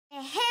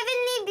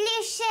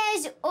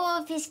is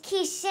off. His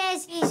key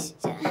says he's...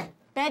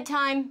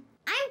 Bedtime.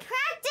 I'm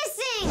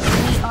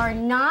practicing! We are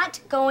not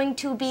going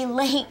to be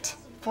late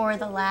for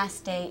the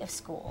last day of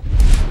school.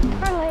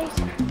 We're late.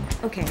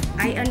 Okay,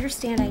 I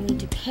understand I need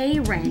to pay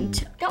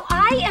rent. Now,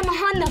 I am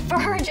on the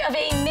verge of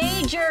a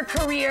major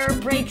career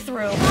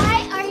breakthrough.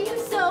 Why are you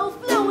so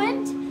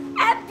fluent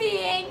at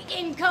being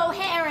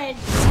incoherent?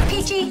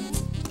 Peachy,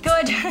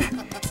 good.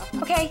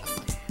 Okay,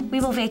 we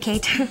will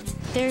vacate.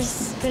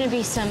 There's gonna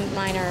be some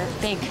minor,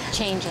 big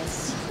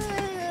changes.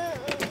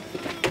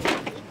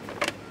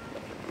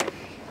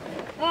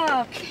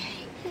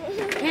 Okay,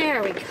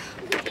 there we go.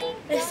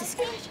 This is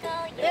good.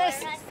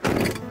 This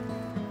is...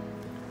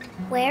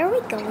 Where are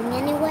we going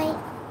anyway?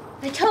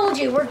 I told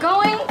you, we're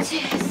going to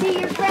see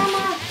your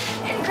grandma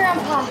and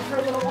grandpa for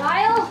a little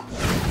while.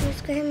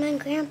 Where's Grandma and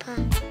Grandpa?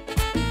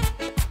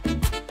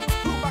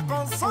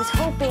 I was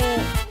hoping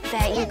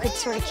that you could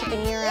sort of keep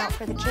an ear out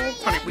for the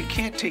kids. Honey, we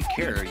can't take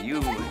care of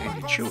you and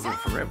your children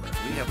forever.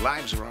 We have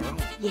lives of our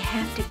own. You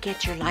have to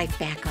get your life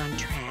back on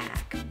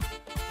track.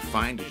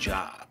 Find a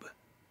job.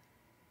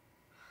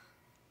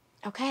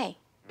 Okay.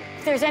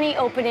 If there's any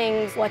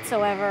openings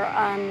whatsoever,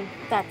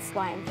 that's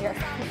why I'm here.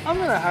 I'm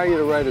gonna hire you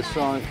to write a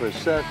song for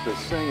Seth to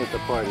sing at the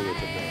party at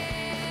the band.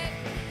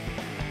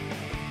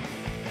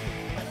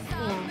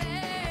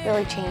 You know,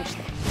 really change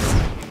things.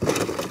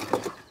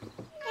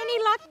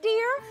 Any luck,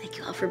 dear? Thank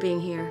you all for being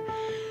here.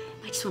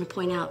 I just want to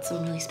point out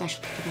some really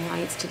special people in the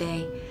audience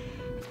today.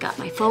 I've got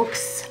my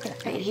folks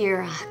right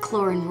here,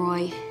 Clore and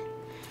Roy.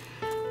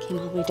 Came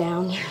all the way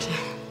down here to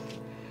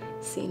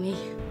see me.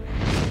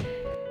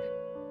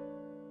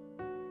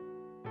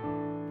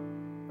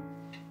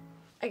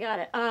 I got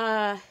it.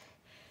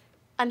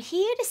 I'm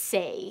here to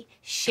say,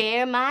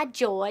 share my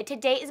joy.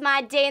 Today is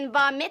my day in the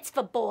bar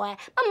mitzvah, boy.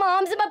 My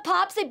moms and my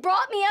pops, they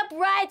brought me up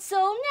right, so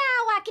now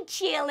I can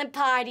chill and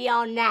party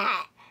all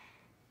night.